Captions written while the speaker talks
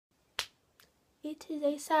it is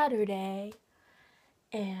a Saturday,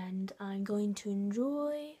 and I'm going to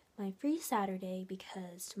enjoy my free Saturday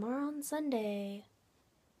because tomorrow on Sunday,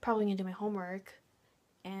 probably gonna do my homework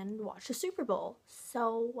and watch the Super Bowl.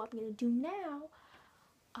 So what I'm gonna do now,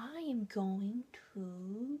 I am going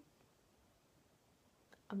to,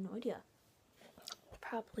 I have no idea,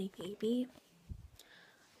 probably maybe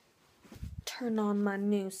turn on my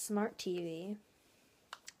new smart TV.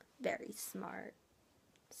 Very smart.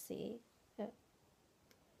 See?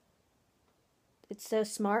 It's so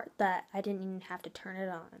smart that I didn't even have to turn it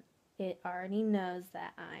on. It already knows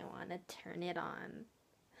that I want to turn it on.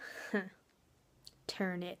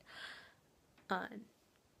 Turn it on.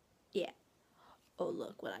 Yeah. Oh,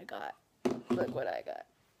 look what I got. Look what I got.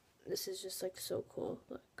 This is just like so cool.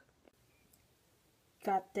 Look.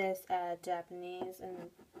 Got this at Japanese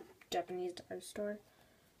dollar store.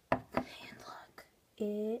 And look.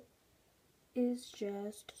 It is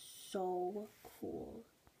just so cool.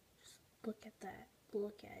 Just look at that.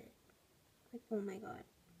 Look at it. Like, oh my god.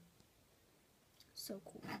 So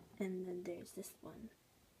cool. And then there's this one.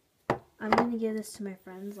 I'm gonna give this to my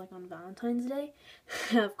friends like on Valentine's Day.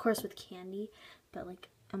 Of course with candy. But like,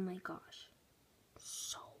 oh my gosh.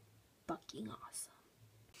 So fucking awesome.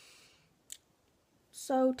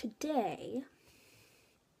 So today,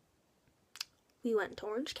 we went to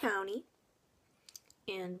Orange County.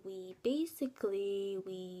 And we visited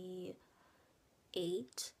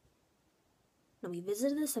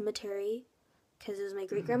the cemetery because it was my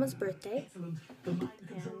great-grandma's birthday.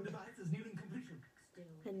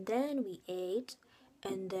 And then we ate,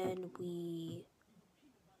 and then we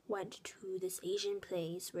went to this Asian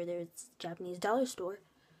place where there's a Japanese dollar store.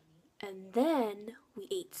 And then we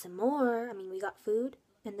ate some more. I mean, we got food,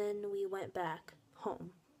 and then we went back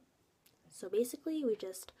home. So basically, we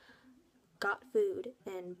just got food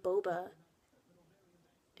and boba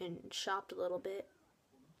and shopped a little bit.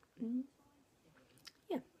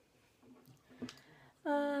 Yeah.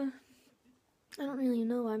 I don't really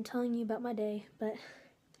know why I'm telling you about my day, but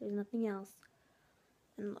there's nothing else.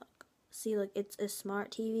 And look, see, look, it's a smart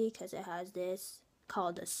TV because it has this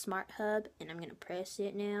called a Smart Hub, and I'm gonna press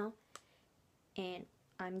it now, and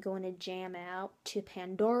I'm going to jam out to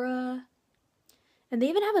Pandora. And they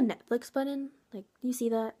even have a Netflix button. Like, you see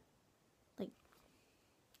that?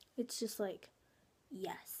 It's just like,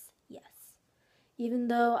 yes, yes. Even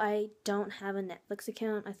though I don't have a Netflix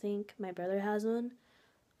account, I think my brother has one.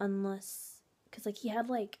 Unless, because like he had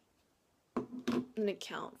like an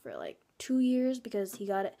account for like 2 years because he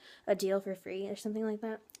got a deal for free or something like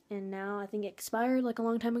that. And now I think it expired like a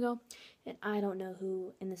long time ago. And I don't know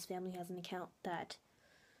who in this family has an account that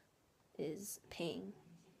is paying.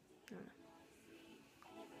 I don't know.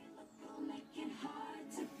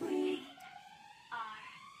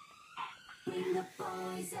 Bring the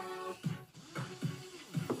boys out.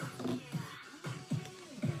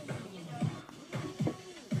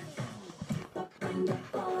 Bring the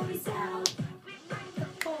boys out.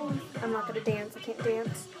 I'm not gonna dance. I can't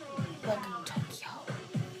dance. Welcome to Tokyo.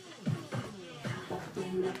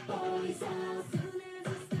 Bring the boys out.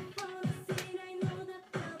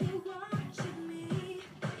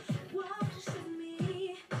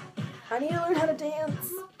 I need to learn how to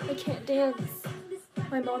dance. I can't dance.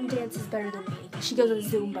 My mom dances better than me. She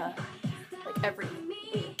goes to Zumba like every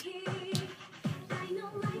week.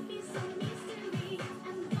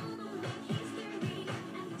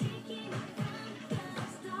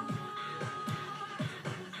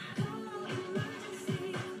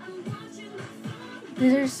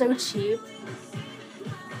 These are so cheap.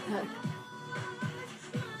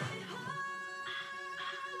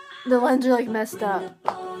 The lens are like messed up.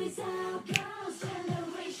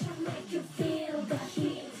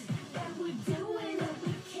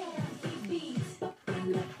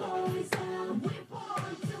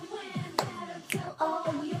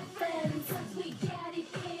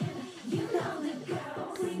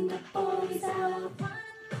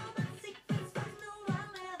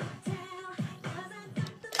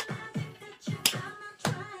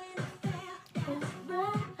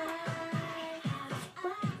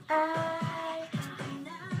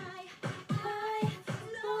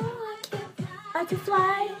 I can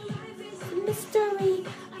fly, mystery,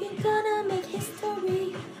 we're gonna make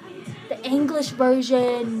history. The English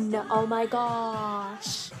version, oh my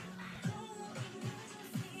gosh.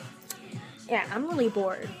 Yeah, I'm really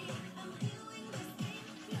bored.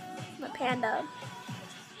 I'm a panda.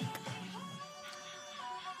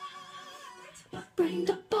 Bring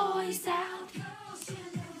the boys out.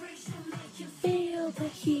 Feel the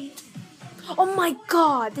heat. Oh my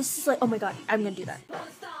god, this is like, oh my god, I'm gonna do that.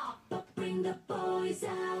 Bring the boys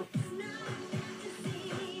out.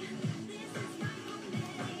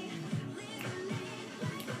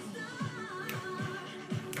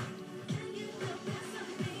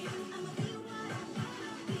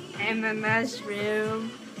 in the mushroom.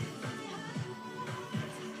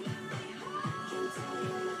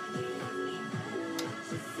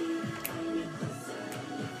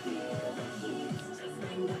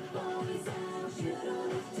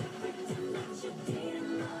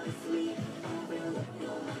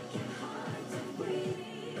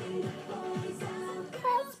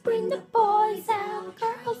 Girls, bring the boys out.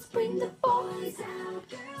 Girls, bring the boys out.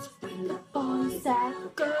 Girls, bring the boys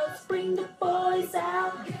out. Girls, bring the boys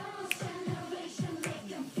out.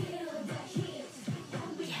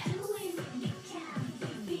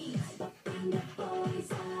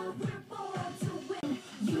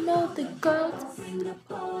 You know the girls